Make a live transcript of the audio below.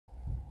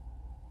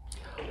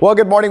Well,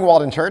 good morning,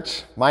 Walden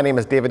Church. My name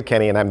is David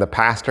Kenney, and I'm the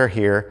pastor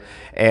here.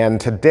 And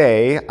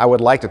today, I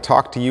would like to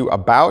talk to you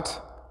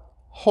about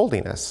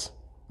holiness.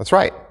 That's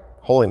right,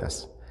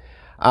 holiness.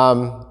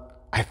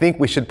 I think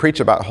we should preach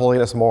about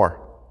holiness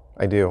more.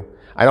 I do.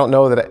 I don't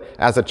know that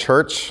as a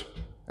church,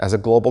 as a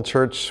global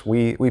church,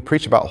 we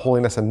preach about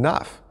holiness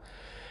enough.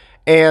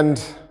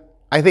 And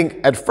I think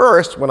at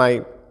first, when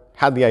I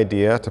had the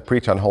idea to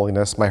preach on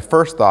holiness, my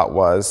first thought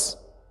was,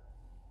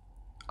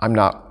 I'm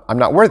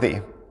not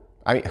worthy.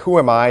 I mean, who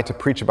am I to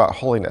preach about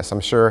holiness? I'm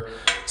sure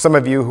some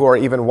of you who are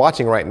even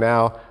watching right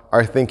now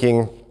are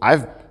thinking,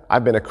 I've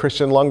been a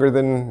Christian longer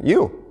than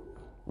you.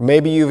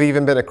 Maybe you've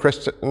even been a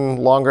Christian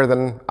longer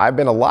than I've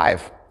been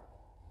alive.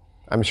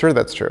 I'm sure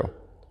that's true.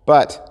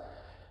 But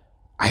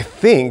I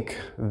think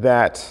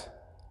that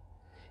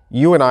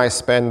you and I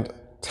spend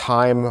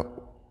time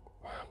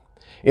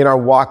in our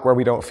walk where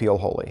we don't feel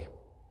holy,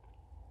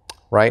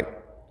 right?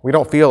 We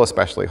don't feel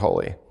especially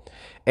holy.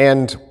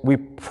 And we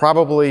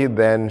probably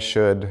then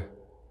should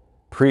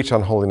preach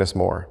on holiness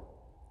more.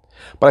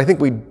 But I think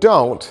we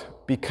don't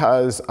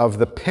because of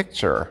the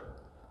picture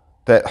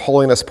that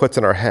holiness puts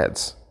in our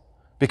heads.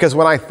 Because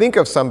when I think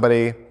of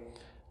somebody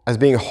as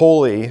being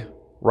holy,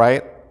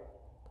 right,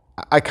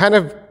 I kind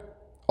of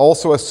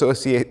also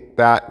associate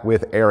that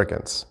with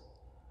arrogance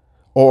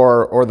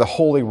or the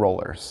holy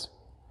rollers.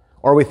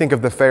 Or we think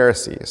of the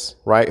Pharisees,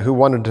 right, who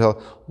wanted to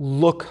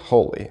look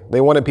holy.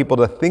 They wanted people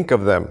to think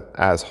of them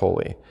as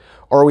holy.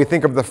 Or we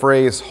think of the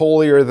phrase,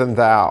 holier than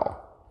thou.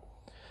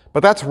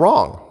 But that's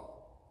wrong.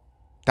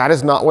 That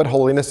is not what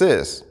holiness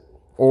is,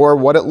 or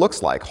what it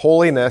looks like.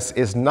 Holiness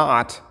is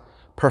not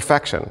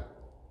perfection.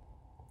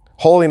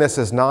 Holiness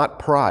is not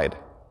pride.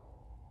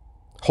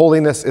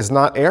 Holiness is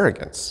not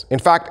arrogance. In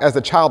fact, as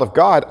a child of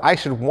God, I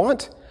should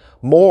want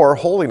more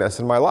holiness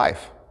in my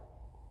life.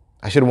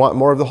 I should want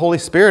more of the Holy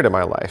Spirit in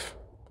my life.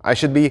 I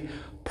should be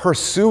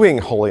pursuing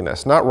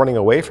holiness, not running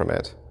away from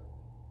it.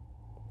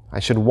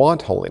 I should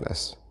want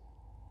holiness.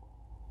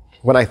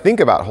 When I think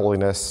about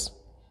holiness,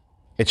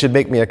 it should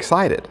make me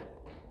excited.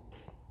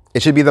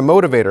 It should be the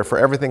motivator for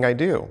everything I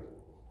do.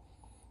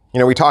 You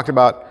know, we talked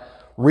about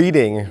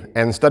reading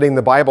and studying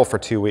the Bible for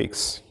 2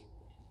 weeks.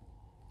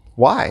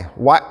 Why?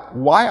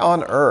 Why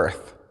on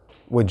earth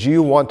would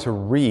you want to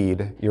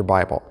read your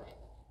Bible?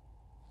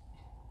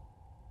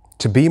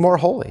 To be more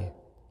holy.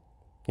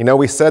 You know,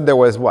 we said there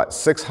was,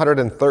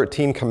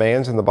 613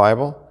 commands in the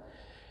Bible?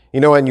 You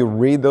know, and you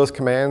read those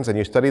commands and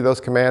you study those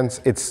commands,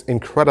 it's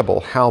incredible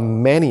how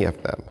many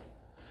of them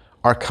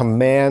are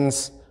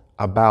commands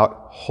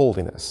about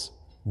holiness.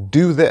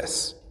 Do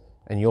this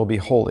and you'll be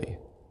holy.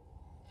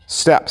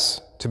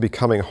 Steps to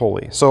becoming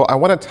holy. So I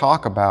want to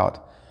talk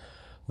about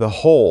the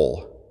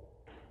hole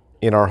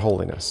in our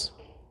holiness.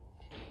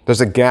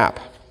 There's a gap,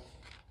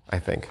 I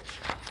think.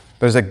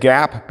 There's a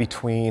gap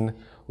between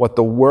what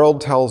the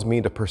world tells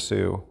me to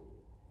pursue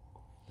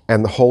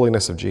and the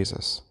holiness of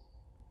Jesus.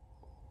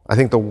 I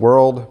think the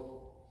world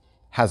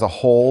has a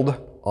hold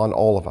on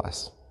all of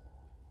us.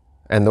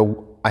 And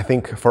I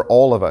think for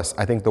all of us,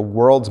 I think the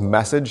world's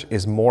message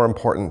is more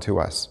important to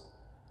us.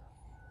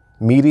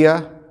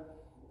 Media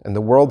and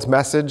the world's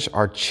message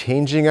are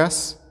changing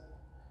us,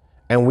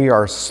 and we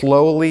are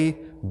slowly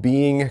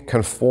being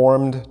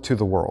conformed to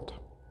the world.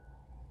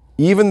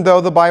 Even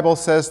though the Bible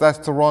says that's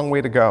the wrong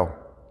way to go.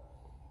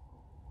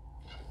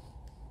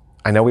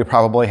 I know we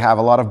probably have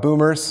a lot of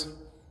boomers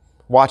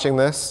watching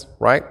this,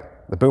 right?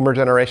 The boomer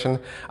generation.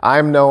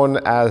 I'm known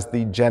as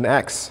the Gen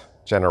X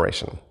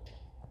generation.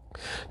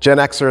 Gen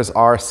Xers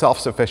are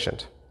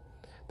self-sufficient.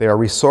 They are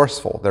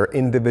resourceful. They're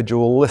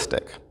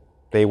individualistic.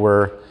 They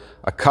were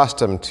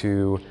accustomed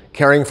to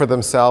caring for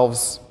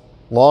themselves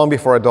long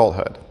before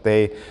adulthood.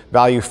 They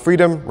value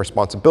freedom,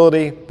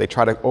 responsibility. They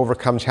try to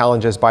overcome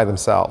challenges by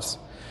themselves.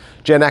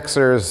 Gen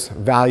Xers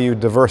value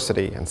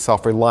diversity and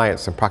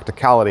self-reliance and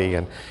practicality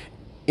and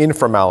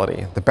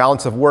informality, the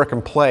balance of work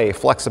and play,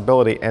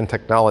 flexibility and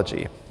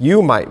technology.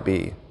 You might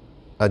be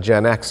a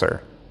Gen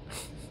Xer.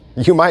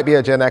 You might be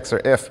a Gen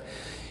Xer if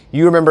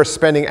you remember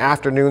spending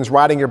afternoons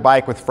riding your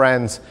bike with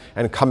friends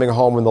and coming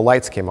home when the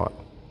lights came on.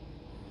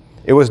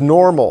 It was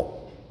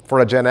normal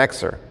for a Gen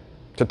Xer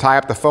to tie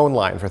up the phone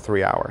line for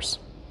 3 hours.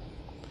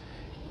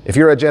 If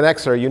you're a Gen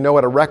Xer, you know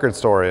what a record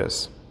store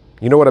is.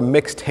 You know what a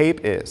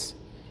mixtape is.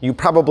 You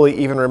probably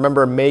even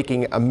remember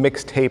making a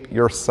mixtape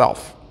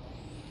yourself.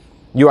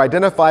 You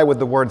identify with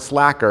the word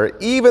slacker,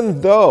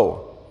 even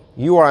though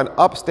you are an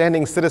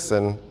upstanding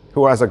citizen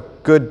who has a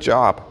good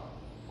job.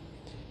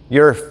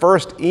 Your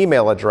first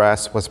email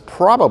address was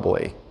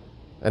probably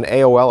an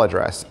AOL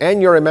address,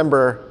 and you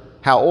remember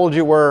how old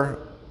you were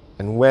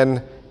and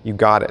when you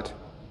got it.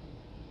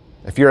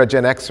 If you're a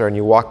Gen Xer and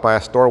you walk by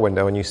a store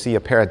window and you see a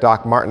pair of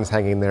Doc Martens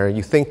hanging there,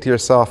 you think to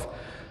yourself,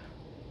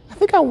 I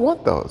think I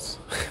want those.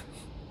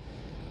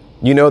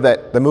 You know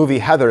that the movie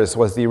Heathers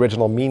was the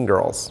original Mean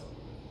Girls.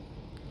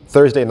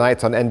 Thursday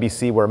nights on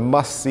NBC were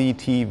must-see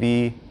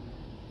TV,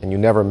 and you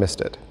never missed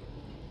it.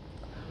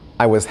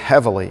 I was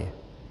heavily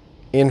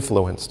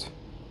influenced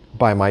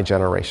by my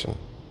generation.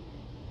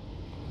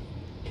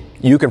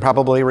 You can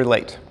probably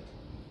relate.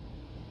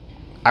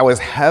 I was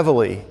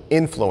heavily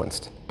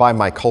influenced by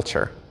my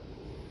culture.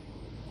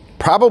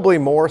 Probably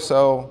more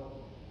so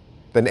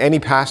than any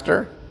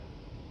pastor,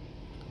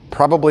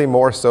 probably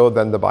more so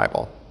than the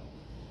Bible.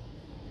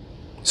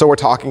 So we're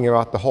talking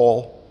about the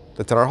hole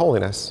that's in our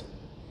holiness.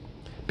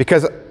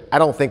 Because I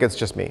don't think it's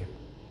just me.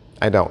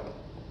 I don't.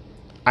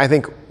 I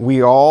think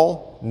we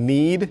all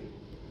need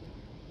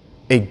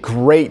a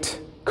great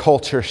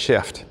culture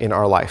shift in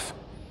our life.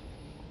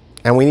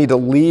 And we need to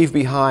leave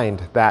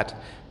behind that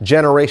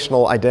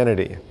generational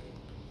identity.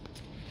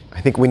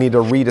 I think we need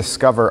to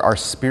rediscover our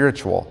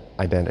spiritual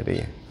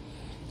identity.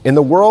 In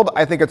the world,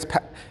 I think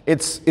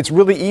it's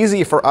really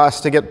easy for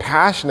us to get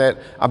passionate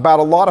about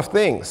a lot of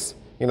things.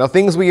 You know,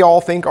 things we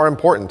all think are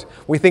important.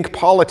 We think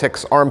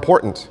politics are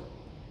important.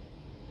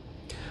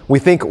 We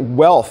think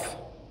wealth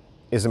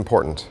is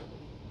important.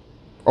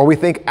 Or we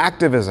think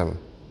activism,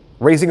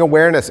 raising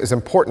awareness is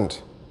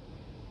important.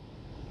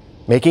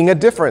 Making a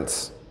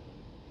difference.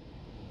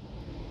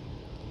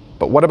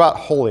 But what about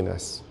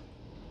holiness?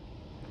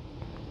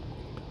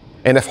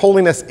 And if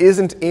holiness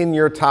isn't in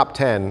your top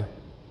 10,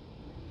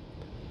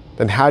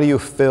 then how do you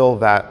fill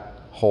that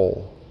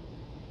hole?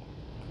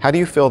 How do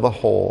you fill the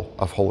hole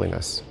of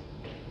holiness?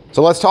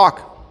 So let's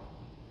talk.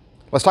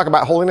 Let's talk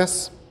about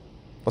holiness.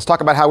 Let's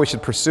talk about how we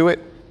should pursue it.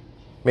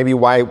 Maybe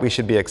why we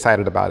should be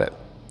excited about it.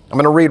 I'm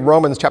going to read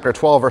Romans chapter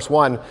 12, verse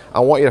 1. I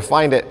want you to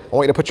find it. I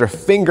want you to put your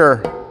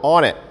finger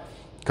on it,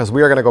 because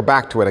we are going to go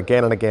back to it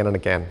again and again and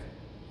again.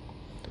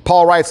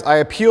 Paul writes, I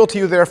appeal to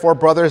you, therefore,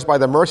 brothers, by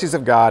the mercies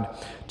of God,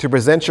 to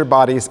present your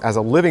bodies as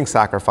a living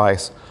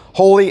sacrifice,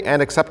 holy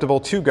and acceptable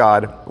to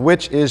God,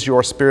 which is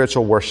your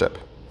spiritual worship.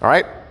 All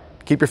right?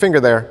 Keep your finger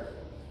there.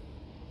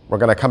 We're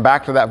going to come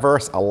back to that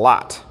verse a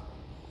lot.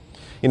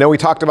 You know, we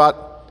talked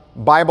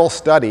about Bible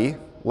study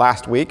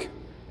last week,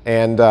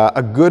 and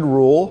a good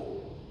rule,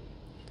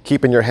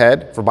 keep in your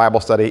head for Bible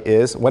study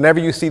is, whenever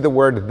you see the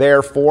word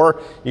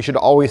therefore, you should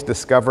always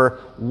discover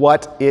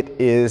what it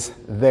is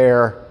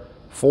there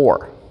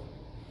for.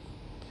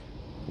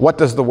 What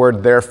does the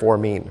word therefore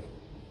mean?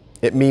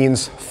 It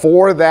means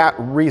for that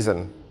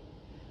reason.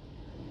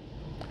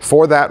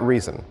 For that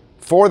reason.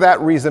 For that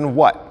reason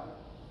what?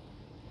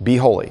 Be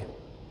holy.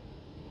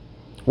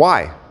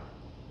 Why?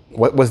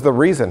 What was the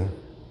reason?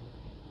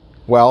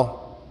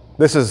 Well,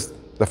 this is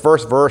the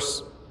first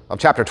verse of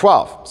chapter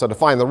 12. So to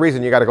find the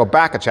reason, you got to go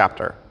back a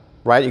chapter,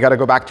 right? You got to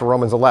go back to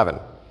Romans 11.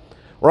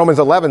 Romans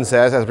 11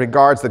 says, as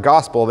regards the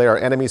gospel, they are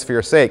enemies for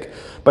your sake.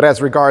 But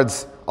as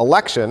regards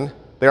election,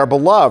 they are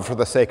beloved for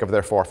the sake of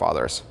their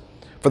forefathers.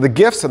 For the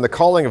gifts and the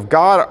calling of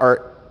God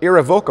are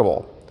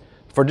irrevocable.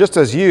 For just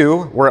as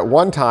you were at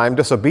one time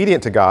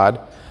disobedient to God,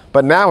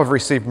 but now have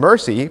received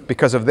mercy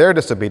because of their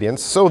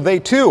disobedience, so they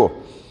too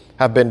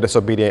have been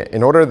disobedient,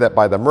 in order that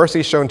by the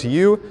mercy shown to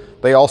you,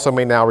 they also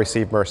may now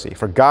receive mercy.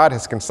 For God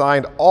has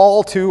consigned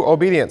all to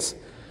obedience,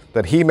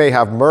 that he may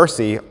have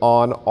mercy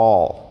on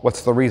all.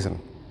 What's the reason?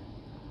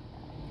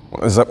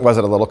 Was it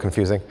a little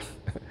confusing?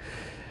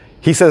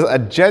 He says a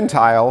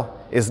Gentile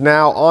is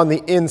now on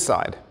the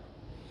inside.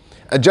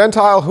 A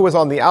Gentile who is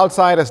on the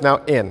outside is now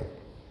in.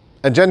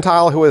 A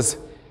Gentile who is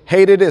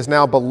hated is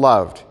now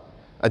beloved.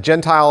 A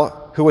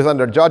Gentile who is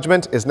under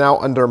judgment is now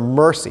under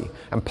mercy.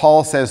 And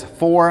Paul says,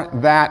 for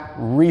that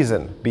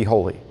reason, be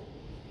holy.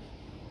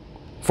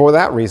 For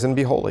that reason,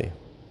 be holy.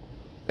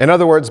 In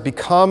other words,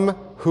 become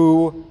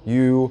who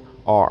you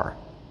are.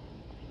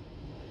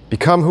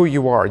 Become who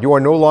you are. You are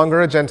no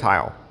longer a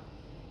Gentile.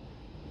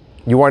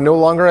 You are no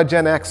longer a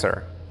Gen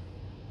Xer.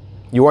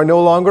 You are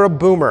no longer a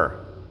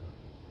boomer.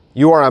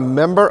 You are a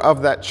member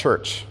of that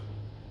church.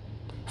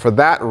 For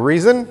that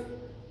reason,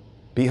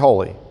 be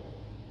holy.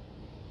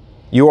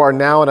 You are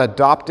now an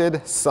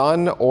adopted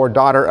son or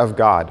daughter of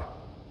God.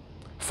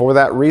 For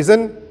that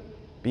reason,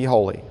 be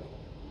holy.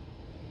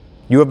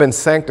 You have been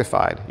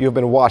sanctified. You have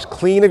been washed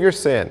clean of your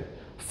sin.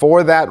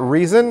 For that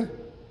reason,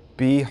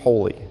 be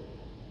holy.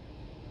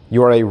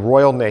 You are a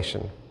royal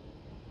nation.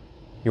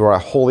 You are a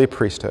holy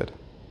priesthood.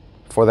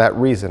 For that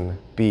reason,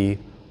 be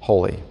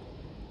holy.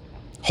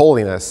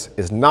 Holiness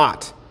is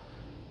not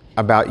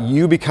about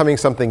you becoming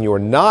something you are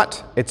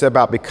not. It's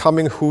about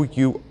becoming who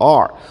you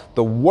are.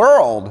 The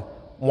world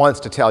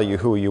wants to tell you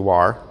who you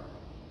are.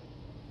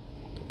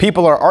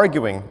 People are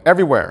arguing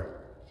everywhere.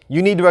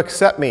 You need to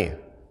accept me.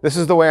 This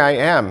is the way I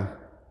am.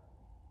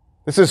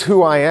 This is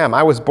who I am.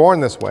 I was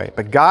born this way.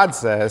 But God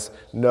says,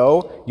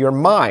 no, you're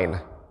mine.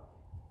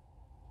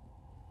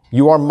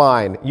 You are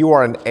mine. You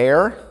are an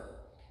heir.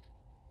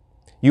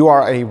 You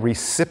are a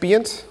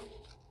recipient.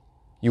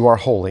 You are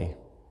holy.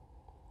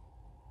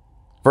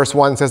 Verse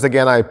 1 says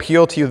again, I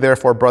appeal to you,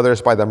 therefore,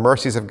 brothers, by the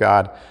mercies of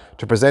God,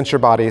 to present your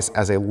bodies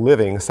as a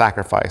living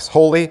sacrifice,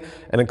 holy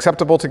and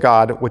acceptable to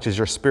God, which is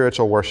your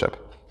spiritual worship.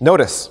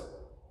 Notice,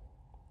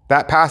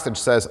 that passage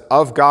says,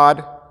 of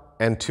God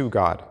and to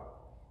God.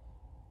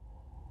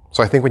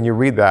 So I think when you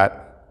read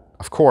that,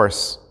 of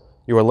course,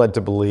 you are led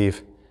to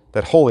believe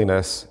that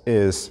holiness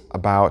is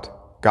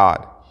about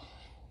God.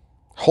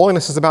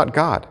 Holiness is about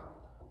God.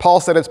 Paul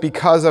said it's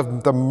because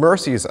of the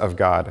mercies of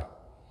God.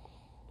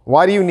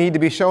 Why do you need to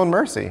be shown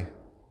mercy?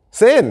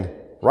 Sin.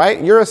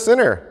 right? You're a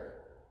sinner.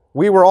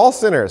 We were all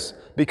sinners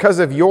because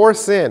of your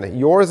sin,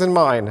 yours and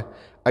mine.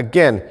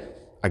 Again,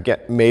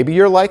 maybe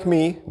you're like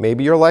me,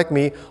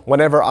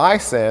 Whenever I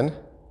sin,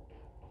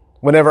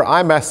 whenever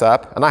I mess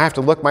up and I have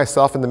to look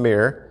myself in the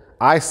mirror,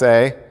 I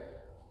say,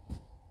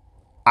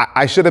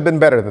 I should have been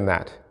better than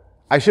that.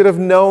 I should have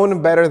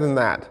known better than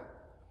that.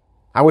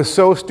 I was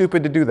so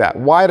stupid to do that.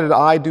 Why did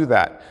I do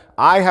that?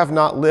 I have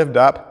not lived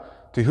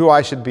up to who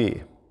I should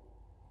be.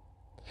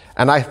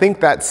 And I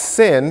think that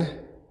sin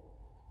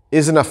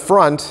is an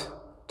affront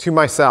to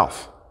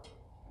myself.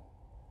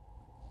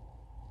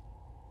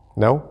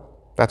 No,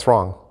 that's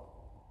wrong.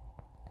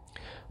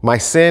 My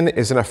sin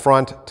is an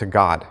affront to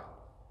God.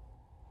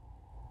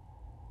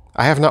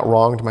 I have not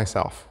wronged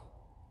myself.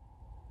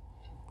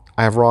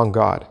 I have wronged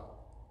God.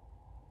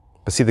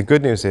 But see, the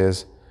good news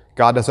is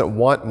God doesn't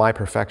want my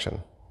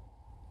perfection.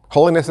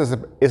 Holiness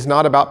is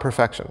not about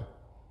perfection.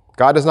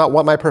 God does not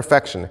want my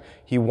perfection.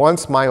 He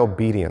wants my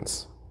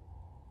obedience.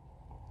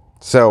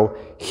 So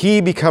he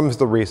becomes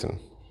the reason.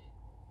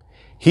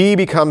 He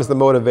becomes the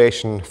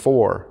motivation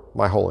for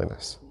my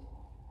holiness.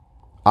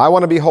 I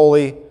want to be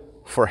holy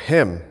for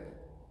him.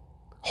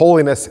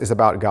 Holiness is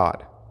about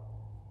God.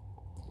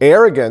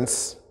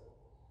 Arrogance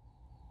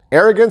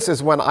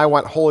is when I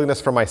want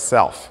holiness for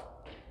myself,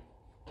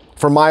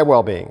 for my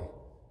well-being,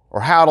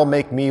 or how it'll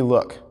make me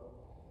look.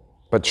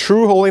 But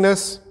true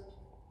holiness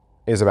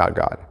is about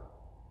God.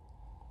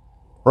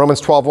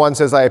 Romans 12:1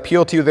 says, I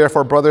appeal to you,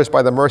 therefore, brothers,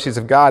 by the mercies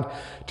of God,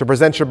 to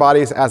present your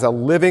bodies as a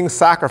living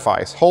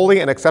sacrifice, holy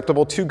and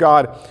acceptable to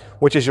God,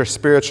 which is your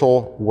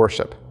spiritual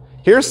worship.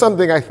 Here's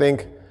something I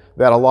think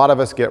that a lot of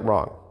us get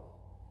wrong.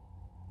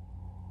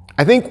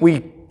 I think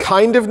we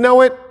kind of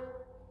know it.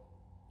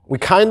 We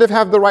kind of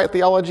have the right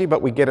theology,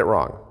 but we get it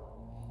wrong.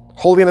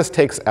 Holiness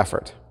takes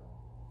effort.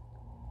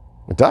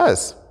 It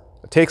does.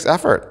 It takes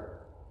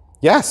effort.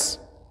 Yes.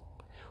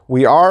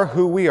 We are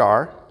who we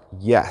are.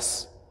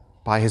 Yes.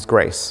 By his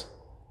grace.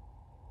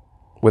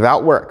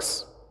 Without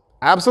works.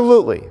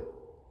 Absolutely.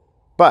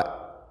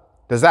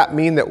 But does that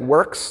mean that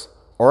works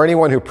or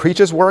anyone who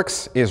preaches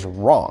works is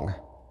wrong?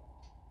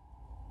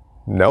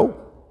 No.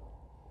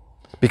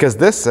 Because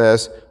this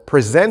says,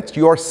 present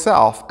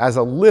yourself as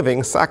a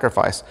living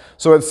sacrifice.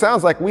 So it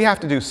sounds like we have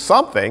to do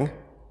something,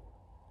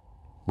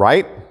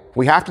 right?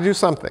 We have to do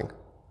something.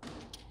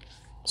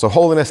 So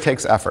holiness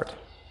takes effort.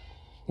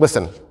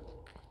 Listen,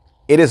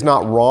 it is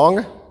not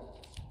wrong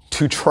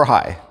to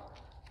try.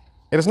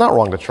 It is not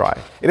wrong to try.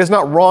 It is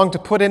not wrong to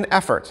put in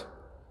effort.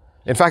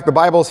 In fact, the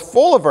Bible is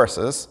full of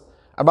verses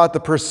about the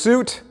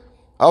pursuit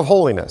of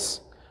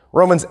holiness.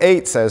 Romans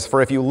 8 says,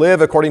 for if you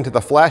live according to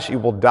the flesh, you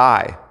will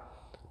die.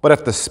 But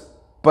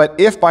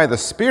if by the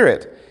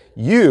Spirit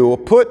you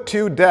put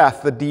to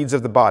death the deeds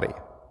of the body.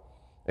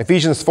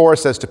 Ephesians 4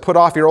 says to put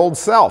off your old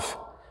self,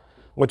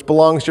 which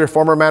belongs to your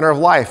former manner of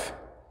life.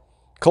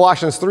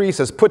 Colossians 3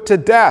 says, put to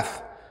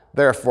death,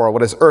 therefore,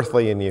 what is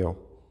earthly in you.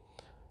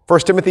 1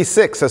 Timothy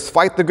 6 says,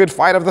 fight the good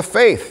fight of the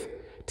faith.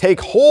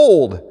 Take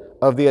hold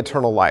of the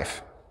eternal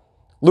life.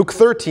 Luke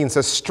 13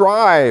 says,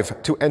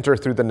 strive to enter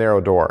through the narrow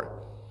door.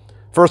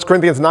 1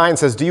 Corinthians 9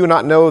 says, do you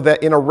not know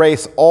that in a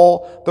race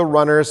all the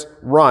runners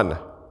run?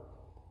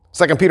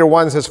 2 Peter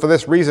 1 says, for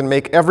this reason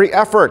make every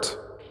effort.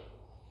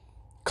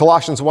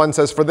 Colossians 1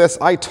 says, for this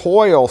I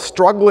toil,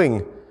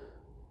 struggling.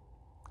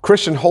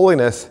 Christian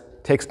holiness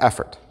takes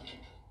effort.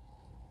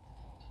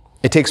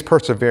 It takes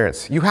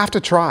perseverance. You have to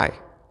try.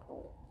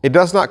 It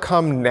does not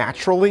come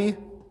naturally.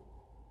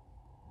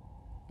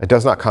 It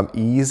does not come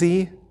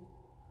easy.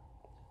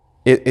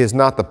 It is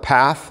not the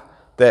path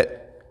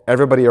that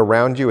everybody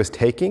around you is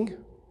taking.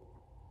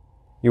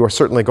 You are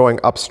certainly going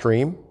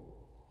upstream.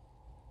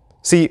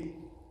 See,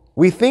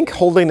 we think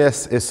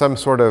holiness is some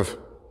sort of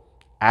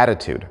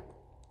attitude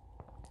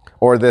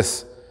or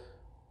this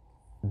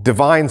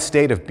divine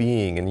state of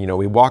being. And,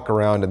 we walk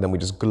around and then we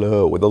just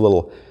glow with a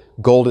little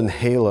golden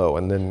halo,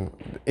 and then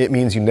it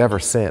means you never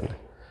sin.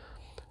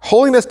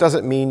 Holiness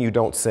doesn't mean you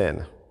don't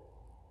sin.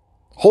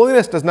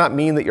 Holiness does not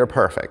mean that you're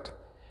perfect.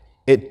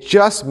 It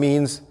just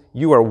means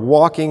you are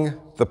walking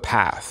the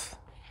path.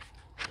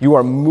 You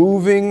are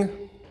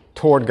moving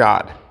toward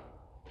God.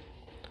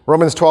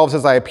 Romans 12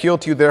 says, I appeal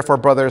to you, therefore,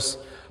 brothers,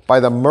 by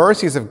the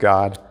mercies of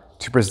God,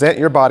 to present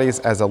your bodies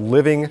as a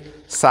living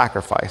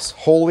sacrifice,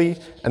 holy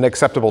and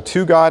acceptable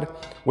to God,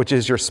 which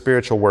is your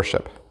spiritual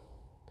worship.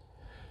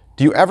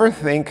 Do you ever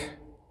think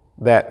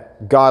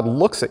that God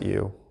looks at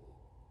you,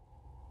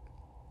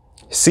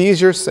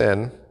 sees your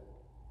sin,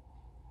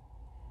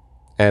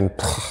 and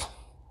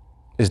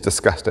is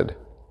disgusted?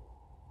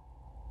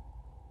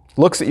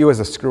 Looks at you as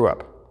a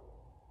screw-up.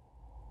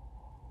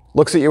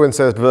 Looks at you and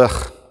says,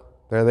 ugh,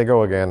 there they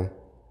go again.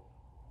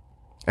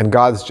 And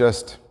God's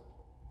just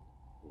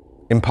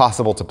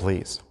impossible to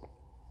please.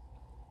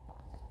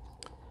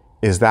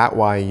 Is that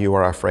why you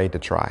are afraid to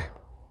try?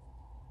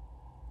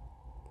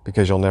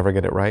 Because you'll never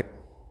get it right?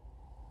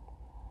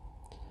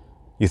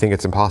 You think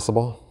it's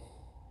impossible?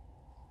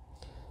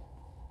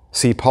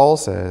 See, Paul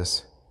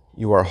says,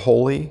 you are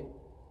holy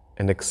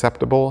and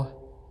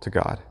acceptable to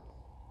God.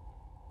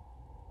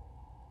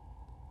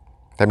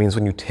 That means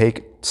when you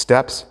take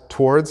steps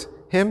towards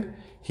him,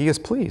 he is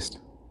pleased.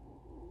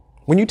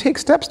 When you take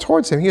steps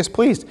towards him, he is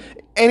pleased.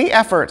 Any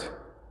effort,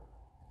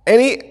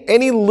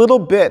 any little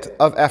bit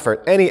of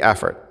effort, any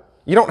effort.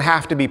 You don't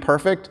have to be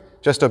perfect,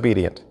 just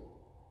obedient.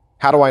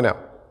 How do I know?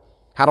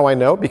 How do I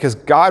know? Because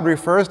God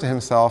refers to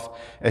himself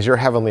as your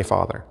heavenly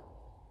Father.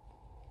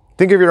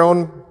 Think of your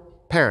own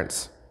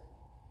parents.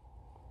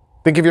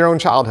 Think of your own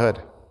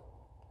childhood.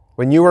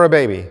 When you were a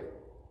baby,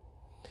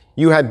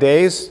 you had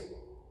days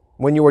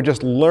when you were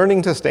just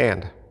learning to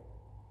stand.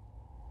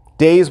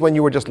 Days when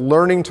you were just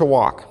learning to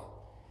walk.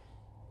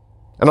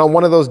 And on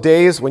one of those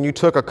days when you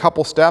took a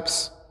couple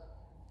steps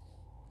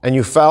and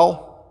you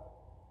fell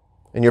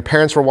and your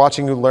parents were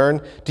watching you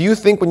learn, do you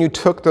think when you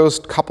took those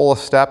couple of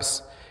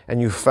steps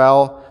and you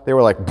fell, they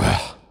were like,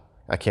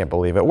 I can't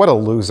believe it. What a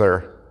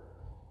loser.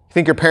 You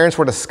think your parents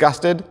were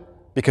disgusted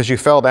because you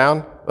fell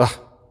down? Ugh,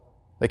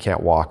 they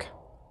can't walk.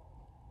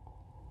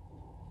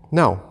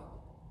 No.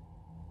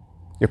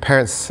 Your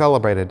parents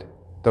celebrated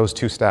those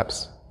 2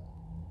 steps.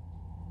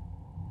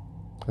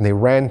 And they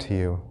ran to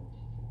you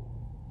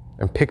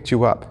and picked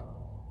you up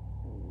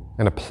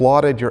and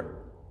applauded your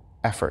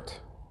effort.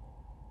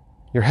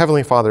 Your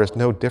Heavenly Father is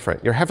no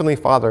different. Your Heavenly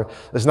Father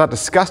is not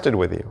disgusted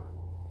with you.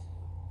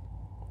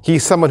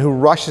 He's someone who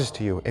rushes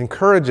to you,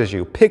 encourages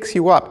you, picks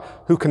you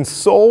up, who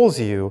consoles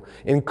you,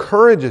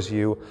 encourages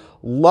you,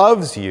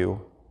 loves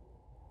you.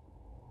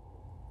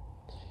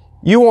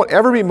 You won't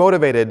ever be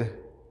motivated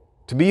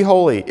to be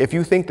holy if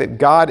you think that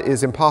God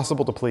is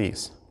impossible to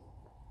please.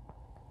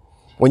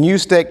 When you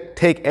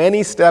take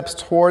any steps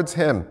towards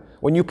him,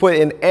 when you put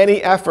in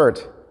any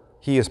effort,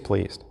 he is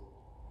pleased.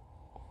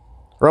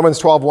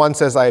 Romans 12:1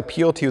 says, I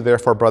appeal to you,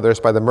 therefore,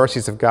 brothers, by the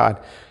mercies of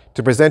God,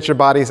 to present your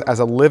bodies as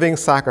a living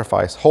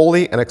sacrifice,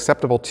 holy and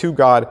acceptable to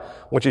God,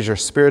 which is your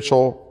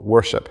spiritual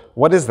worship.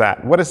 What is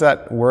that? What is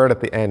that word at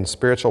the end,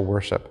 spiritual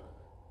worship?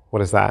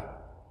 What is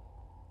that?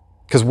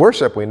 Because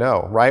worship, we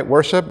know, right?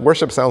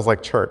 Worship sounds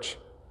like church.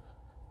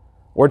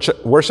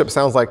 Worship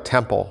sounds like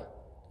temple.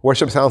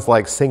 Worship sounds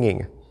like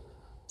singing.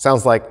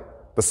 Sounds like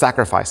the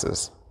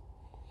sacrifices.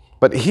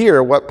 But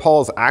here, what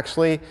Paul's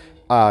actually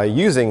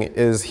using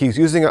is he's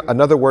using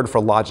another word for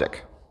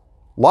logic.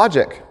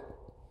 Logic.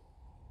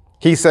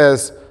 He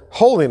says,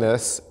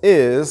 holiness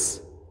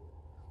is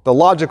the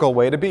logical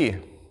way to be.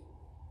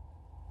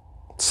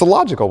 It's the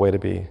logical way to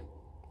be.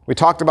 We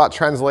talked about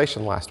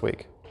translation last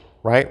week,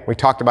 right? We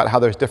talked about how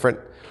there's different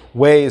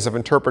ways of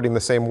interpreting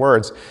the same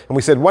words. And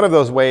we said one of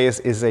those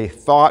ways is a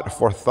thought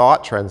for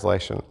thought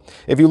translation.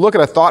 If you look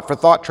at a thought for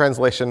thought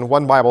translation,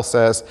 one Bible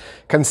says,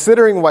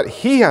 considering what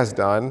he has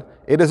done,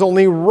 it is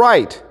only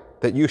right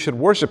that you should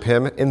worship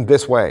him in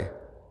this way.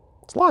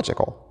 It's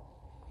logical.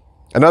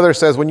 Another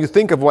says, when you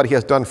think of what he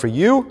has done for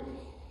you,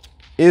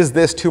 is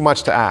this too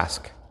much to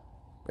ask?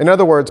 In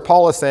other words,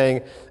 Paul is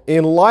saying,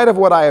 in light of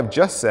what I have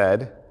just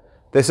said,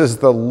 this is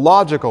the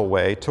logical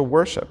way to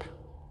worship.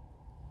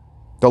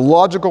 The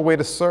logical way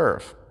to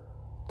serve,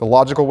 the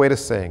logical way to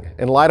sing.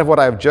 In light of what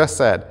I have just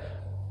said,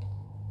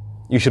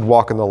 you should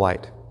walk in the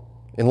light.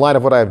 In light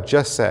of what I have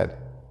just said,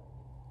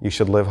 you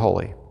should live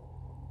holy.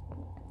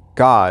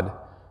 God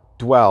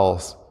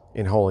dwells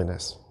in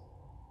holiness.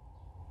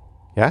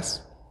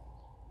 Yes?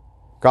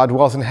 God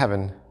dwells in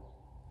heaven.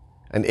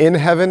 And in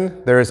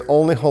heaven, there is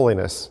only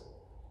holiness.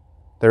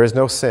 There is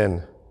no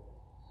sin.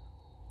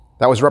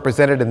 That was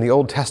represented in the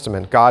Old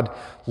Testament. God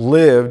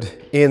lived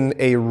in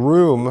a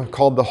room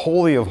called the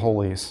Holy of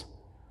Holies.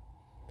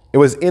 It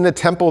was in a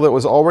temple that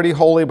was already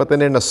holy, but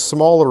then in a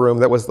smaller room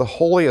that was the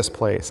holiest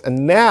place.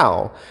 And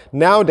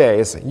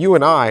nowadays, you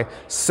and I,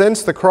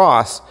 since the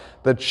cross,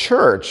 the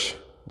church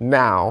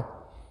now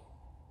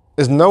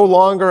is no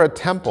longer a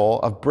temple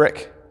of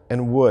brick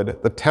and wood.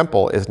 The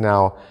temple is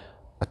now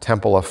a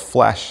temple of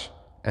flesh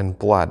and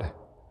blood.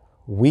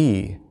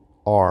 We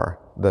are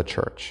the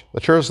church. The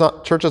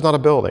church is not a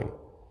building.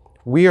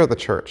 We are the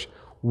church.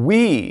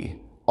 We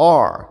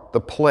are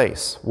the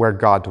place where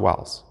God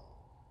dwells.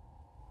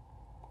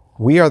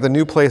 We are the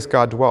new place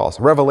God dwells.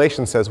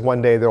 Revelation says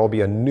one day there will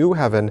be a new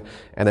heaven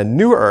and a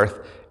new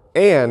earth,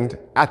 and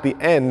at the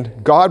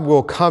end, God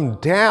will come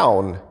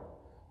down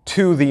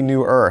to the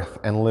new earth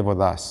and live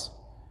with us.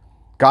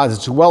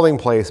 God's dwelling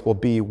place will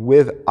be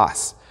with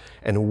us.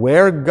 And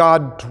where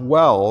God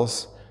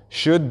dwells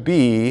should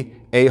be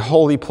a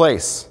holy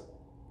place.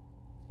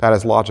 That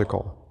is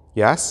logical.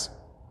 Yes?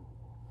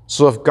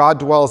 So if God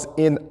dwells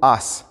in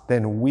us,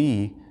 then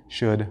we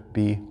should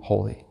be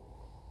holy.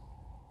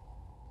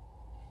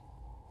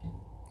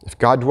 If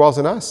God dwells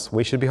in us,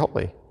 we should be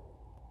holy.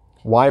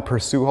 Why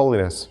pursue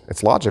holiness?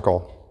 It's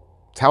logical.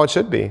 It's how it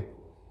should be.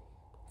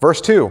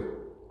 Verse 2.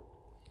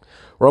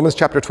 Romans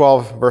chapter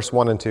 12, verse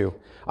 1 and 2.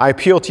 I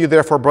appeal to you,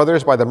 therefore,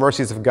 brothers, by the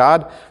mercies of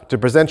God, to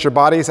present your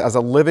bodies as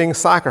a living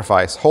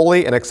sacrifice,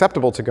 holy and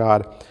acceptable to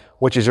God,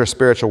 which is your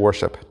spiritual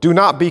worship. Do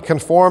not be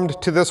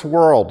conformed to this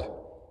world,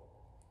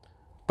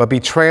 but be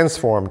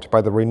transformed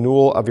by the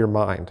renewal of your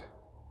mind.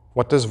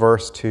 What does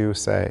verse 2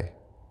 say?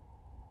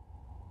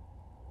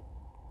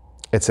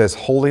 It says,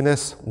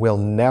 holiness will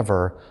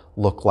never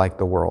look like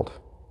the world.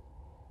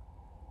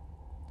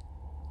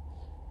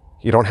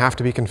 You don't have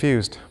to be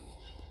confused.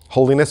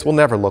 Holiness will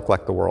never look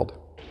like the world.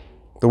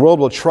 The world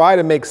will try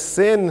to make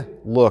sin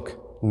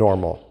look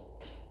normal.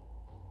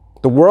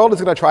 The world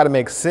is going to try to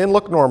make sin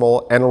look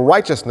normal and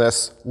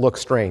righteousness look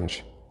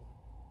strange.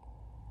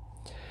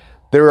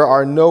 There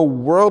are no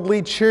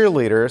worldly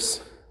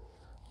cheerleaders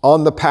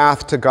on the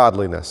path to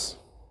godliness.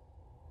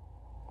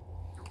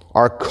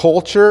 Our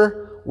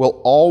culture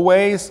will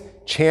always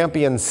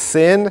champion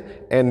sin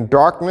and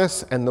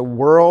darkness, and the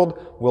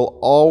world will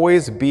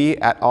always be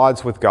at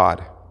odds with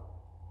God.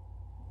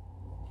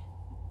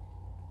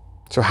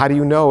 So how do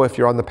you know if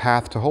you're on the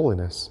path to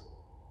holiness?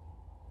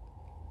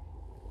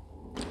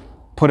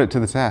 Put it to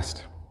the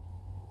test.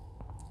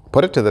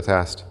 Put it to the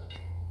test.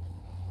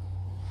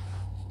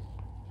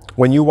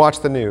 When you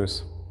watch the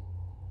news,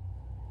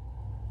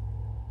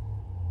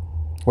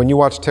 when you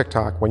watch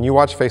TikTok, when you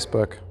watch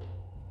Facebook,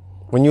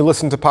 when you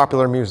listen to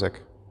popular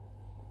music,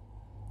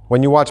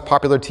 when you watch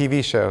popular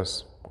TV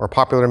shows or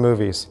popular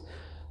movies,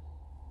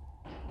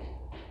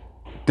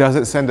 does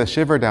it send a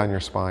shiver down your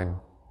spine?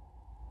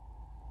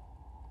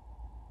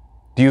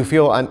 Do you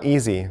feel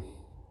uneasy?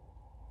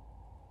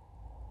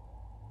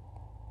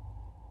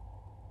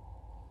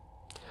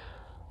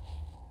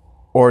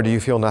 Or do you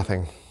feel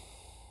nothing?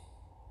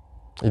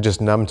 You're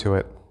just numb to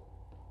it.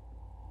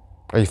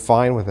 Are you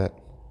fine with it?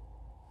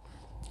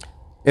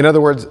 In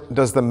other words,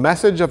 does the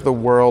message of the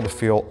world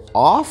feel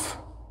off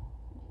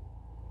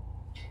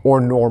or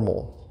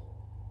normal?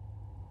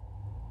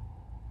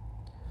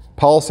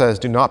 Paul says,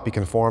 do not be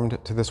conformed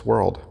to this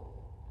world.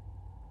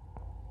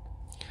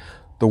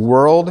 The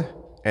world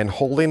and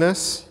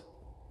holiness,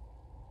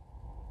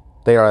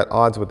 they are at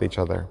odds with each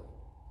other.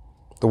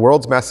 The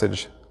world's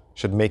message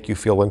should make you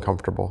feel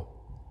uncomfortable.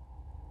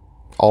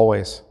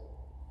 Always.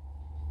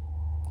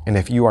 And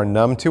if you are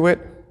numb to it,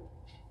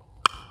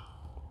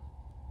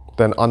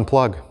 then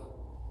unplug.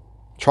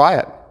 Try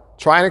it.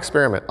 Try an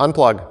experiment.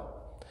 Unplug.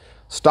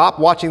 Stop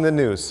watching the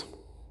news.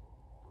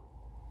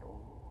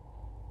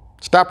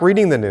 Stop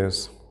reading the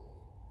news.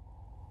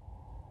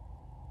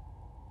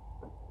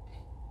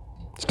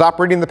 Stop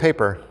reading the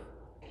paper.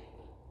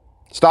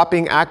 Stop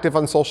being active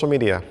on social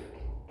media.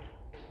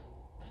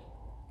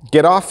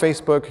 Get off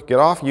Facebook, get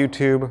off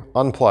YouTube,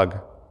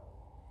 unplug.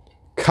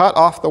 Cut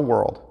off the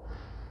world.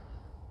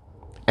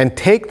 And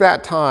take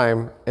that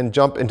time and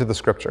jump into the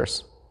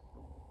scriptures.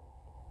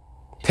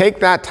 Take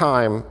that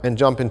time and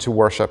jump into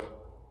worship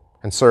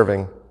and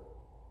serving.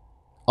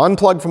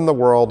 Unplug from the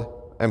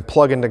world and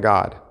plug into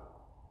God.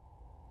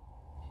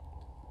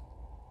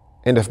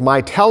 And if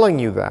my telling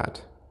you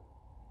that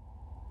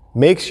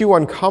makes you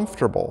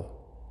uncomfortable,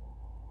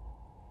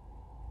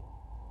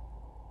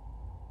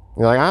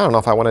 you're like, I don't know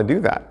if I want to do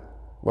that.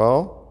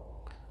 Well,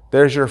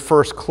 there's your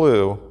first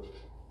clue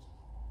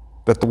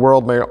that the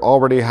world may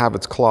already have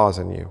its claws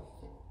in you.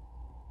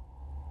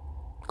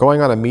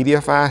 Going on a media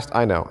fast,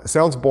 I know. It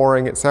sounds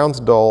boring, it sounds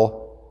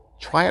dull.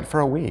 Try it for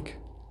a week.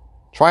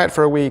 Try it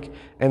for a week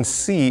and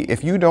see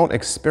if you don't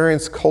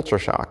experience culture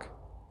shock.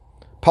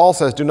 Paul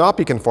says, do not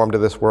be conformed to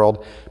this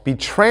world. Be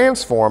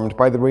transformed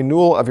by the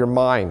renewal of your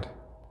mind.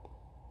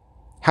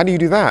 How do you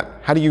do that?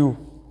 How do you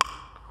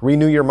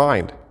renew your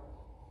mind?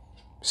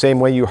 Same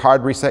way you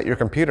hard reset your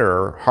computer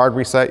or hard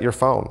reset your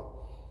phone.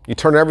 You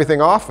turn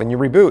everything off and you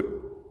reboot.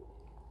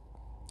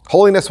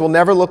 Holiness will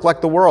never look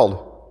like the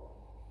world.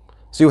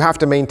 So you have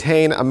to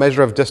maintain a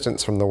measure of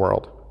distance from the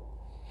world.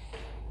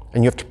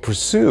 And you have to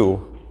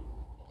pursue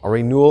a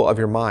renewal of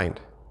your mind.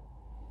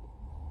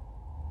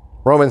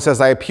 Romans says,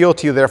 I appeal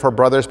to you, therefore,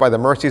 brothers, by the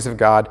mercies of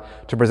God,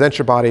 to present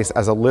your bodies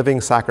as a living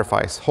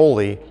sacrifice,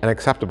 holy and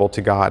acceptable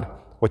to God,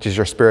 which is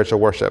your spiritual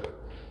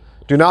worship.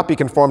 Do not be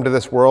conformed to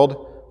this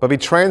world, but be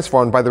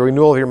transformed by the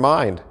renewal of your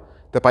mind,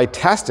 that by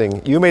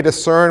testing you may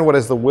discern what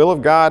is the will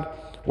of God,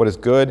 what is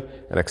good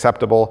and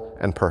acceptable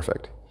and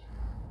perfect.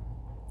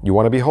 You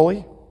want to be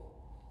holy?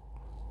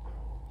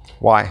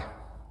 Why?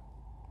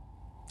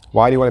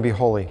 Why do you want to be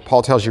holy?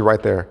 Paul tells you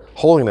right there,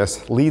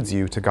 holiness leads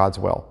you to God's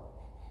will.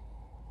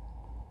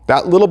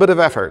 That little bit of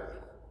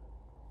effort,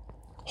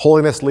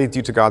 holiness leads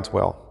you to God's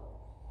will.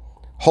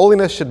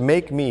 Holiness should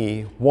make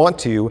me want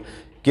to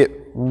get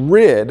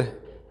rid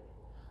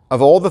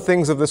of all the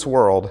things of this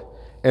world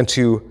and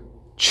to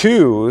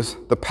choose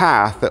the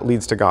path that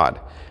leads to God.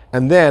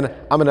 And then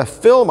I'm going to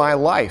fill my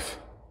life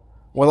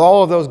with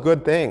all of those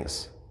good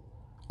things,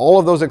 all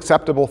of those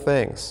acceptable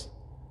things,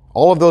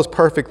 all of those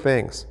perfect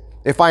things.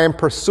 If I am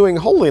pursuing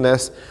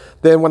holiness,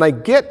 then when I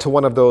get to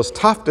one of those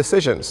tough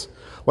decisions,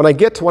 when I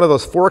get to one of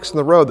those forks in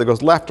the road that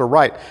goes left or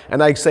right,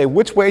 and I say,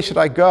 which way should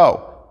I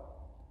go?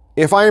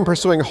 If I am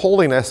pursuing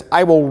holiness,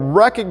 I will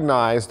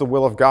recognize the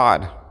will of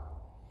God,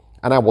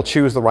 and I will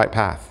choose the right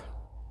path.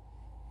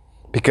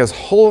 Because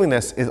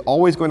holiness is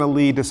always going to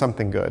lead to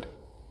something good.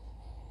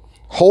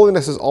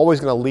 Holiness is always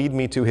going to lead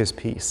me to His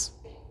peace.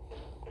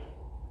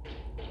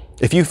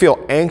 If you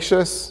feel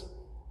anxious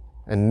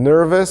and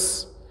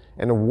nervous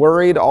and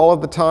worried all of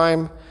the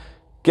time,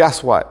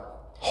 guess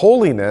what?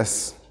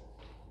 Holiness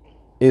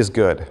is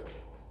good.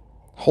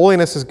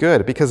 Holiness is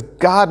good because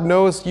God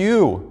knows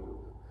you.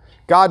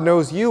 God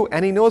knows you,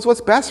 and he knows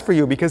what's best for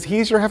you because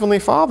he's your heavenly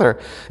Father.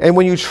 And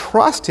when you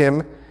trust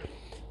him,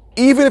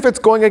 even if it's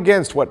going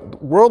against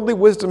what worldly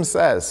wisdom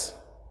says,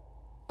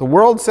 the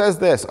world says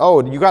this,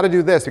 oh, you got to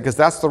do this because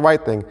that's the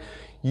right thing.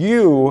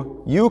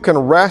 You can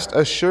rest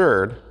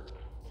assured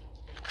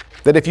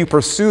that if you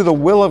pursue the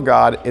will of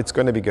God, it's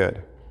going to be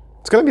good.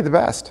 It's going to be the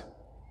best.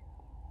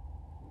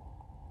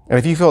 And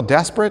if you feel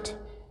desperate,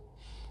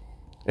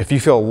 if you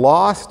feel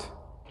lost,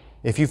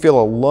 if you feel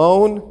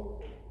alone,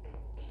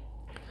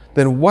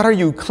 then what are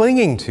you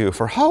clinging to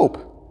for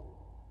hope?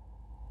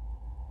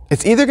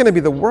 It's either going to be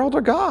the world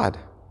or God.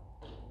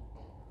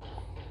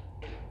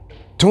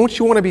 Don't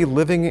you want to be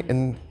living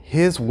in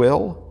his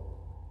will?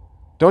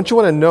 Don't you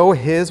want to know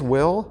his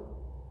will?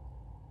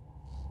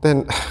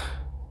 Then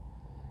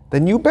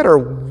you better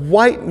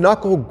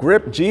white-knuckle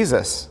grip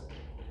Jesus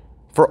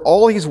for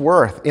all he's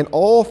worth in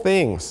all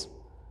things.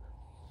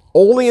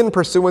 Only in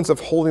pursuance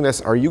of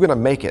holiness are you going to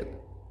make it.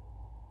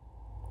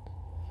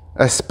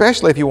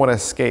 Especially if you want to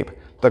escape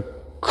the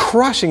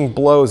crushing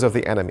blows of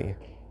the enemy.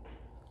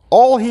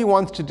 All he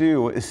wants to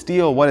do is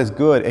steal what is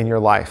good in your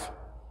life.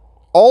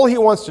 All he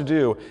wants to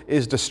do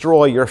is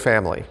destroy your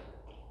family.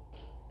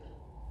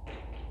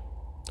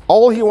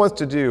 All he wants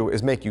to do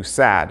is make you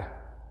sad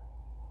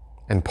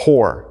and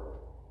poor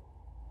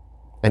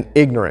and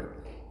ignorant.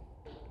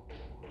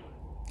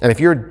 And if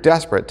you're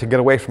desperate to get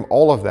away from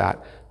all of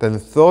that, then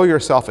throw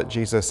yourself at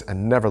Jesus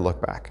and never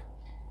look back.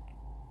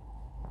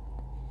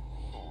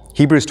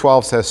 Hebrews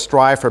 12 says,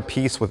 strive for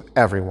peace with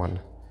everyone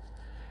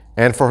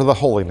and for the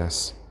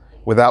holiness,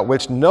 without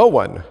which no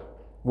one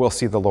will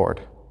see the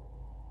Lord.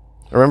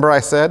 Remember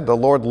I said the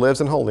Lord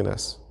lives in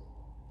holiness.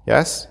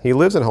 Yes, he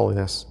lives in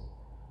holiness.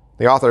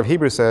 The author of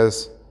Hebrews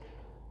says,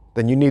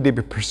 then you need to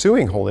be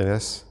pursuing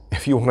holiness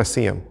if you want to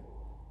see him.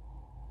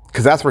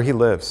 Because that's where he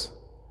lives,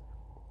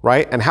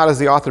 right? And how does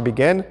the author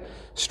begin?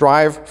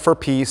 Strive for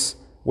peace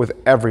with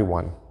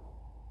everyone.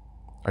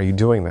 Are you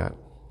doing that?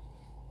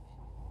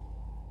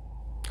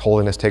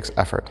 Holiness takes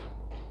effort.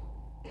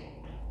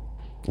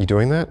 You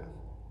doing that?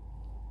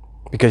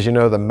 Because you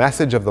know the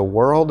message of the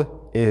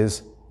world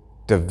is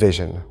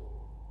division.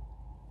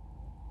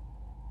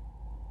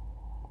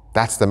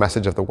 That's the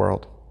message of the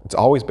world. It's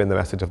always been the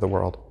message of the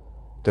world.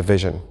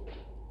 Division.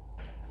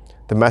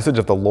 The message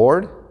of the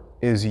Lord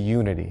is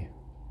unity.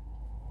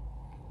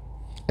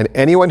 And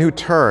anyone who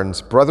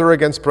turns brother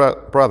against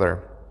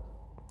brother,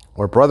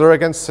 or brother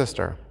against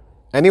sister,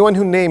 anyone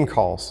who name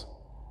calls,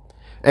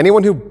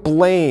 anyone who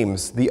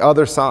blames the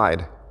other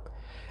side,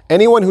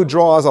 anyone who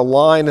draws a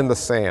line in the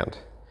sand,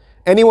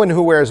 anyone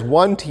who wears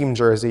one team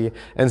jersey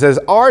and says,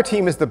 our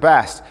team is the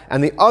best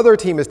and the other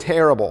team is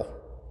terrible,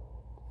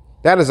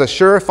 that is a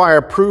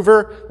surefire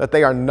prover that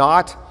they are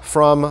not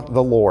from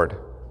the Lord.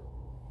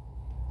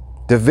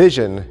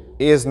 Division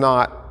is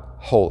not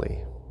holy.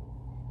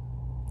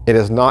 It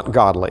is not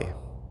godly.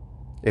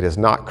 It is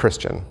not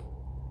Christian.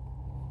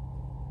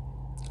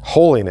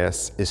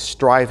 Holiness is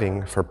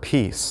striving for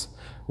peace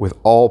with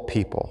all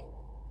people,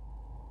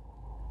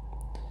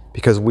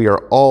 because we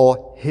are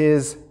all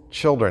his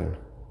children.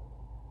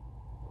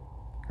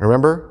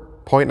 Remember,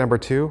 point number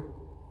 2,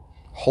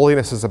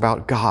 holiness is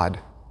about God.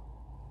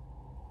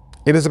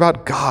 It is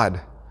about God.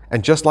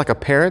 And just like a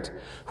parent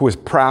who is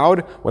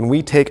proud when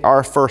we take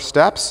our first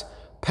steps,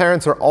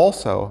 parents are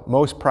also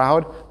most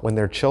proud when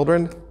their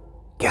children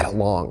get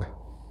along.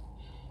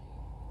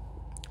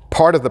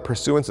 Part of the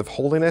pursuance of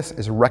holiness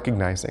is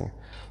recognizing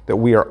that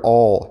we are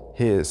all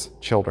his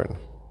children.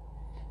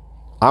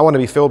 I want to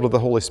be filled with the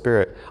Holy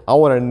Spirit. I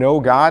want to know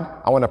God.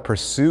 I want to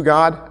pursue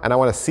God, and I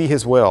want to see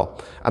his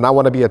will. And I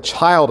want to be a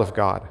child of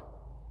God.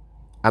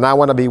 And I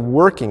want to be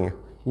working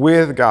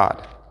with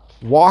God,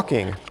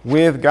 walking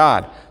with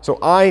God. So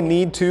I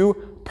need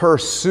to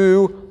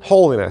pursue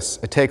holiness.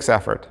 It takes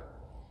effort.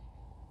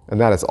 And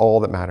that is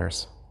all that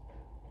matters.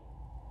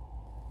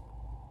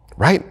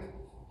 Right?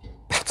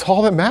 That's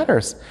all that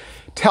matters.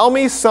 Tell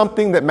me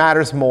something that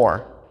matters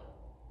more.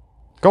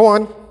 Go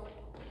on.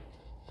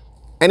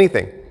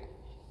 Anything.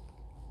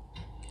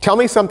 Tell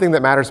me something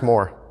that matters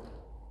more.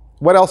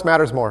 What else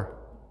matters more?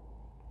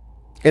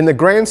 In the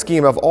grand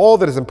scheme of all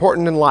that is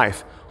important in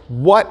life,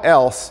 what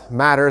else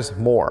matters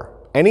more?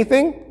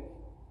 Anything?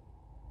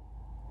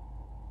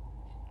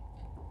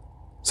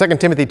 2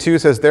 Timothy 2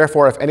 says,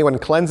 therefore, if anyone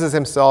cleanses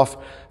himself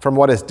from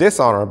what is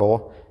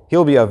dishonorable,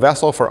 he'll be a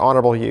vessel for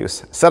honorable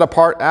use, set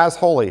apart as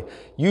holy,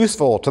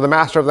 useful to the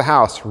master of the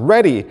house,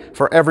 ready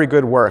for every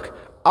good work.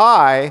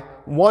 I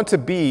want to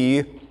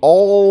be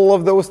all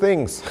of those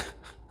things.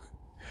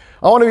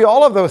 I want to be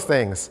all of those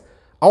things.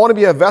 I want to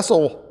be a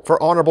vessel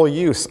for honorable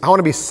use. I want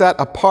to be set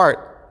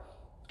apart.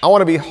 I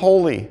want to be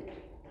holy.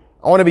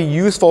 I want to be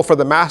useful for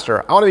the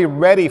master. I want to be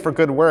ready for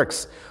good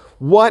works.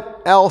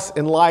 What else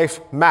in life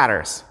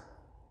matters?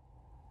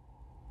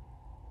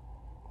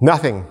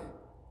 Nothing.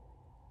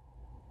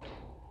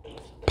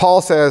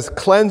 Paul says,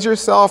 cleanse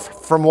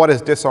yourself from what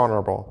is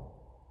dishonorable.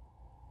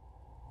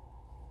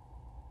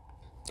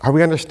 Are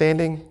we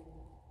understanding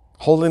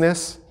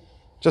holiness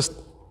just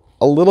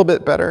a little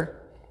bit better?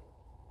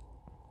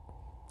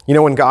 You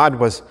know, when God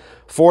was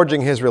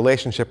forging his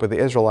relationship with the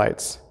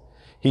Israelites,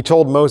 he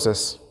told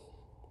Moses,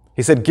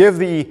 he said, give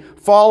the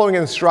following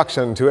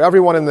instruction to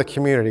everyone in the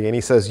community. And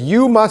he says,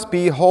 you must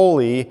be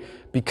holy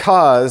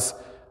because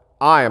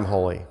I am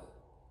holy.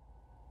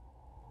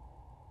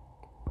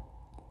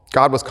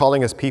 God was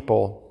calling his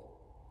people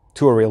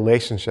to a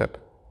relationship,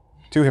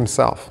 to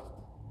himself.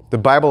 The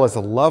Bible is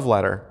a love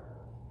letter.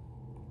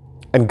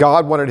 And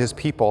God wanted his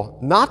people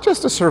not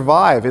just to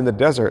survive in the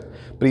desert,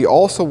 but he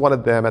also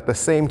wanted them at the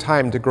same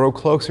time to grow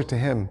closer to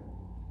him,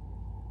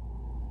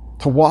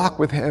 to walk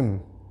with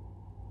him,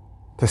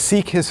 to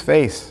seek his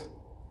face,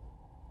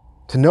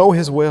 to know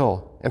his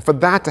will. And for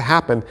that to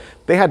happen,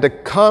 they had to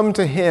come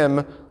to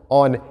him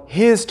on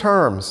his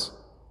terms,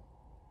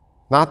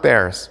 not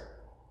theirs,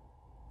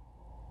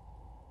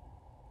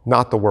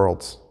 not the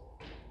world's.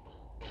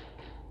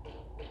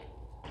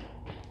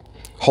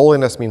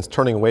 Holiness means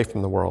turning away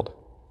from the world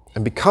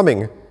and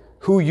becoming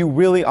who you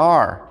really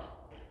are.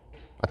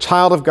 A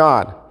child of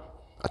God.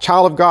 A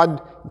child of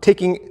God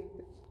taking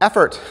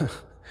effort,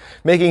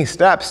 making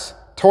steps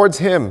towards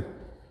him.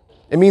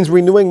 It means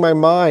renewing my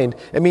mind.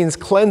 It means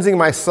cleansing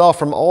myself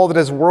from all that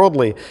is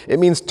worldly. It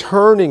means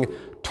turning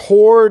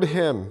toward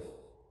him.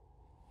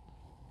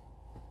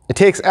 It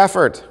takes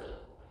effort.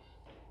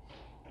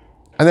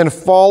 And then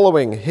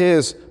following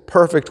his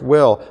perfect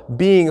will,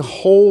 being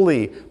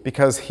holy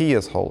because he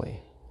is holy.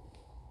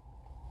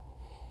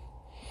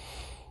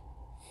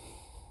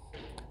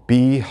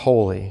 Be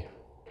holy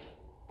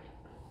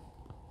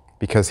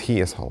because he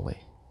is holy.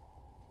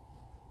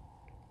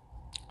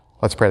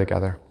 Let's pray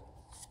together.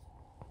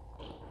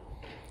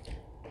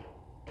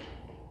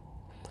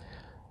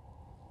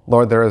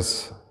 Lord, there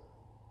is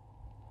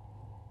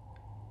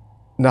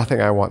nothing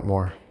I want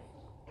more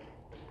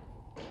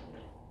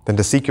than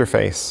to seek your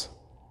face,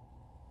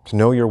 to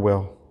know your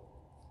will,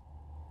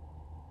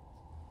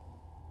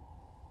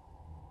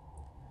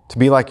 to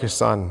be like your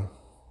Son,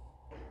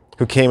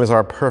 who came as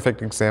our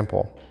perfect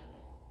example,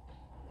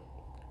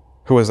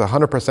 who was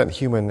 100%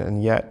 human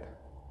and yet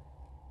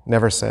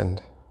never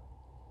sinned,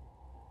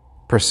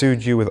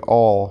 pursued you with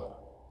all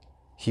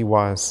he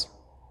was.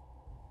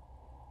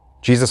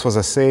 Jesus was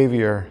a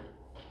Savior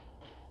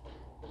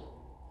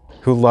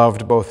who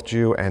loved both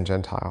Jew and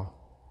Gentile.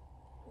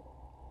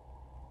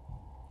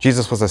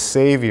 Jesus was a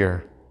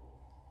Savior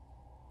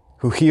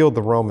who healed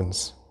the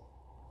Romans.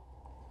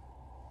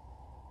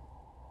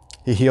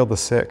 He healed the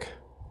sick.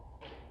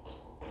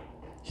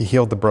 He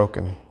healed the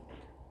broken.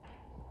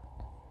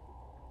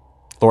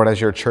 Lord,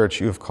 as your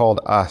church, you have called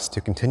us to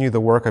continue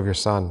the work of your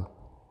Son.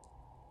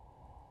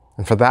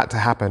 And for that to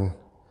happen,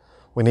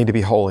 we need to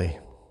be holy.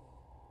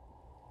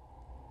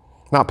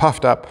 Not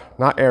puffed up,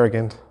 not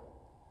arrogant,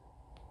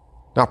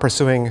 not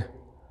pursuing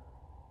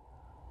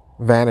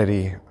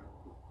vanity,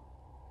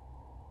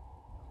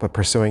 but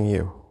pursuing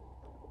you.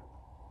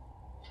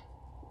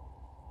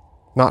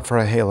 Not for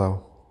a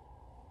halo,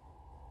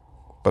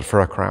 but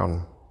for a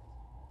crown.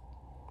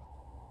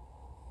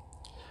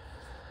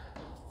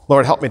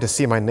 Lord, help me to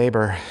see my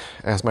neighbor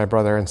as my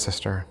brother and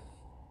sister.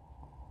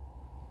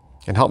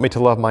 And help me to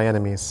love my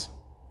enemies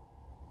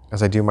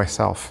as I do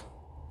myself.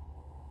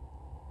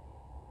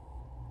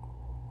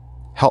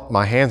 Help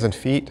my hands and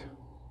feet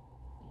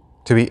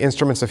to be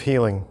instruments of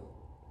healing,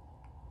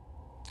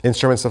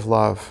 instruments of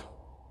love,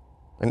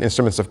 and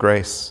instruments of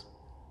grace.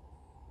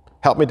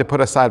 Help me to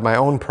put aside my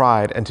own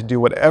pride and to do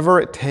whatever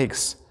it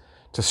takes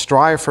to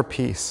strive for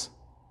peace,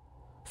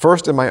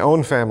 first in my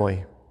own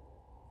family,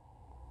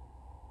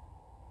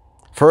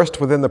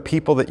 first within the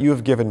people that you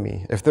have given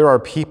me. If there are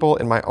people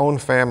in my own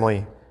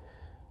family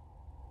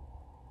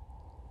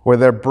where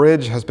their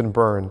bridge has been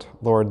burned,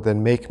 Lord,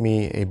 then make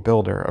me a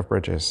builder of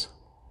bridges.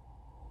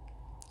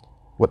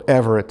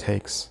 Whatever it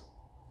takes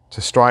to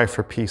strive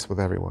for peace with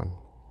everyone.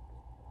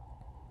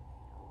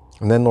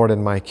 And then, Lord,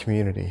 in my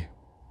community,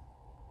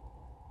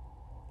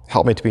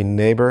 help me to be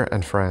neighbor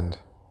and friend.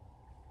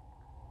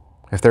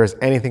 If there is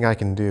anything I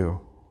can do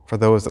for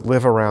those that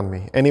live around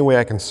me, any way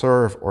I can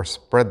serve or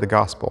spread the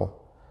gospel,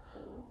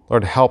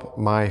 Lord, help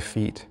my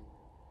feet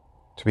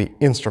to be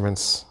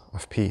instruments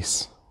of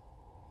peace.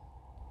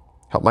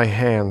 Help my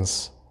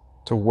hands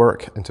to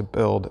work and to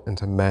build and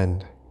to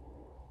mend.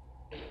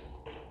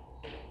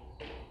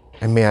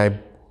 And may I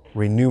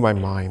renew my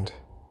mind.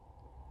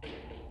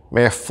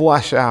 May I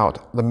flesh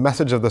out the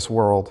message of this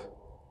world,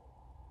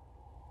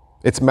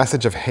 its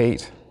message of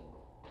hate,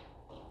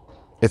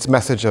 its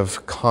message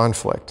of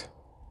conflict,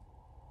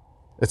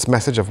 its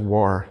message of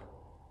war,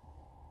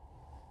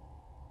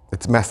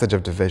 its message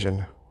of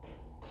division.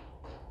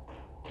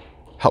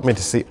 Help me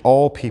to see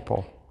all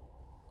people,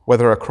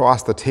 whether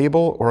across the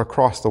table or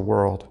across the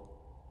world,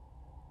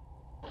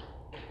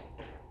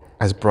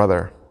 as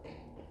brother,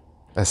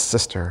 as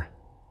sister,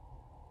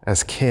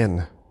 as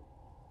kin,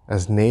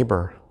 as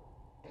neighbor.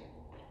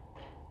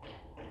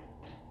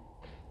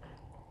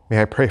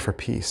 May I pray for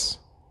peace.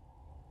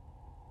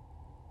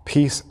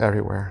 Peace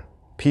everywhere.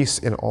 Peace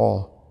in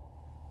all.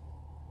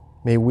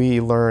 May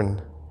we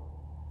learn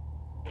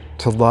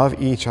to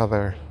love each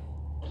other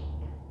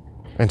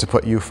and to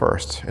put you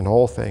first in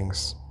all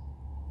things.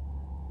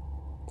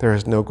 There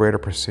is no greater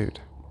pursuit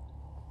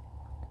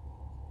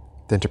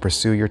than to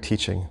pursue your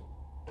teaching,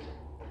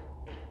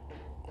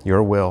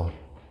 your will,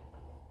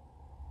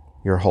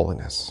 your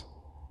holiness.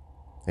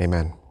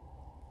 Amen.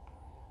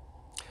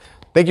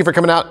 Thank you for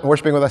coming out and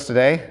worshiping with us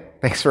today.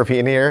 Thanks for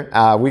being here.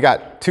 We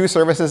got 2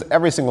 services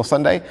every single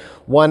Sunday.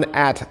 One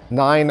at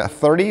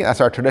 9:30.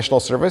 That's our traditional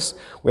service.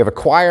 We have a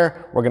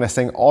choir. We're going to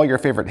sing all your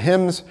favorite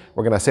hymns.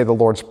 We're going to say the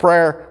Lord's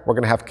Prayer. We're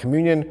going to have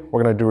communion.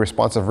 We're going to do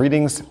responsive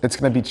readings. It's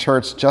going to be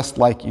church just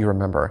like you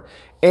remember.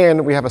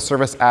 And we have a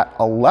service at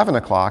 11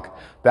 o'clock.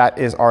 That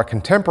is our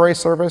contemporary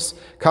service.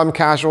 Come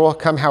casual.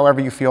 Come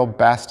however you feel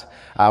best.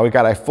 We've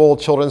got a full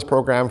children's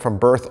program from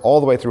birth all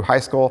the way through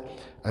high school.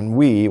 And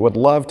we would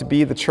love to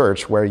be the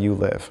church where you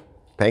live.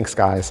 Thanks,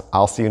 guys.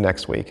 I'll see you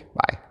next week.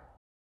 Bye.